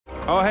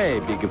Oh, hey,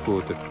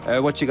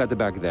 Bigfoot. What you got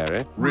back there,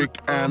 eh? Rick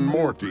and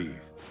Morty.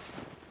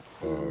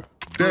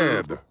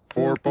 Dead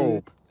for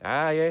Pope.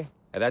 Ah, yeah.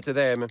 That's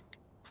them.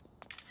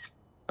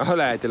 All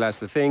right, that's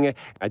the thing.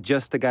 I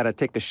just gotta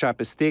take a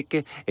sharp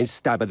stick and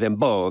stab them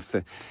both.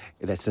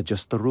 That's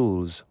just the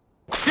rules.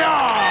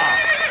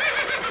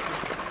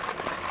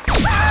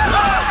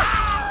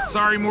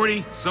 Sorry,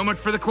 Morty. So much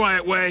for the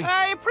quiet way.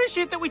 I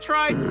appreciate that we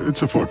tried.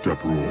 It's a fucked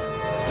up rule.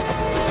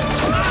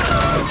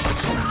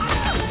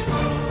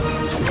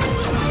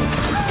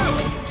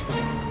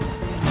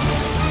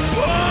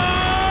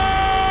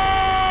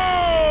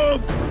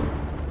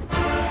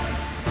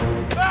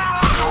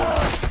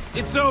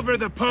 It's over,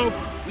 the Pope.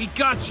 We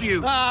got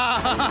you.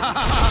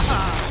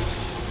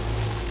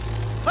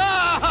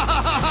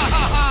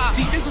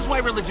 See, this is why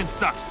religion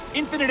sucks.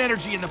 Infinite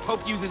energy, and the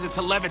Pope uses it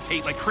to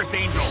levitate like Chris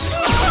Angel.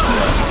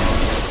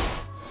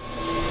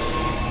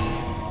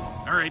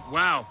 All right,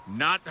 wow.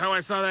 Not how I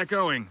saw that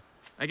going.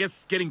 I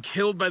guess getting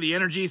killed by the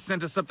energy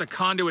sent us up the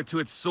conduit to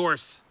its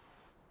source.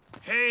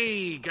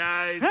 Hey,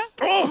 guys.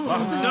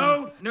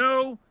 Huh?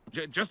 No.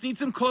 Just need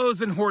some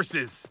clothes and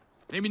horses.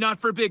 Maybe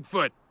not for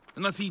Bigfoot.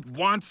 Unless he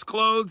wants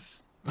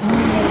clothes?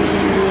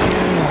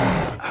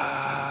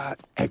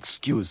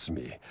 Excuse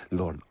me,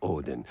 Lord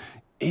Odin.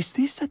 Is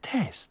this a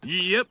test?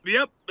 Yep.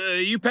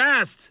 You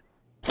passed.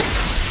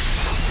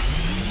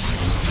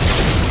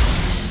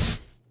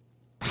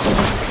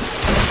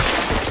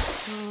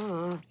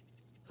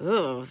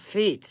 Oh,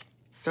 feet.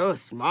 So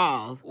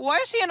small. Why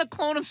is Hannah a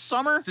clone of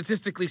Summer?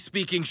 Statistically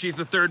speaking, she's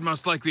the third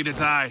most likely to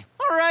die.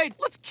 All right,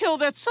 let's kill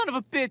that son of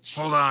a bitch.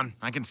 Hold on.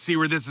 I can see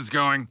where this is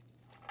going.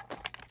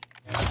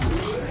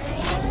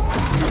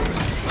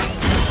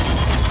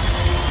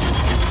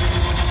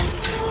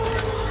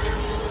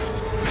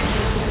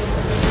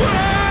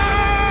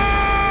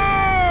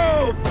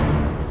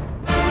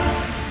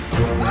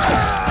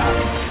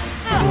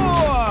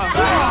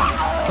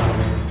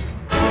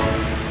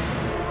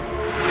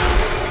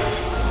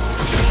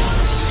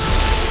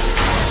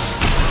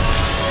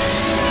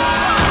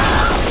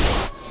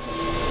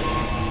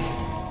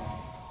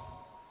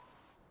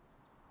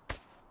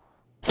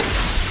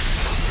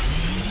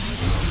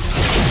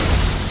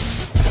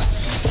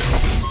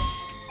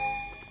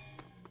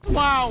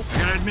 Wow. I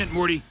gotta admit,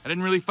 Morty, I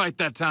didn't really fight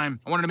that time.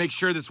 I wanted to make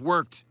sure this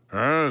worked.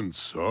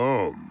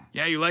 Handsome.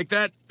 Yeah, you like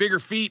that? Bigger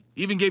feet.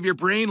 Even gave your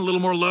brain a little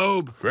more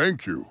lobe.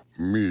 Thank you.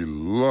 Me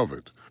love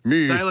it.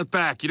 Me... Dial it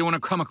back. You don't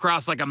want to come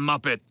across like a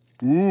Muppet.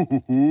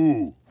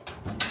 Ooh.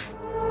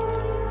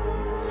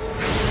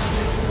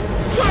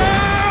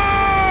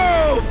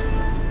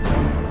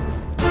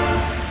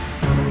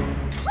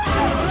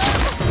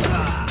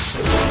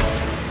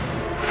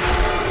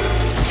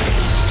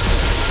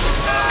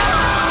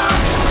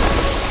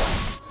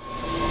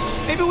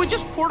 Maybe we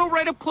just portal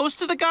right up close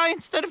to the guy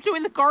instead of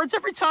doing the guards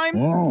every time?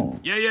 Oh.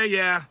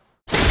 Yeah.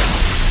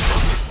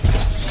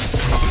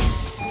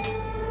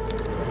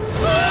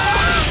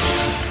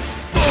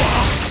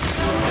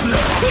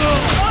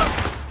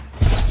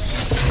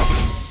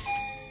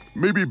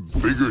 Maybe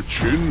bigger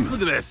chin.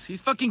 Look at this.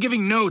 He's fucking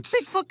giving notes.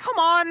 Bigfoot, come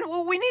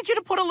on. We need you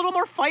to put a little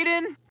more fight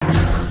in.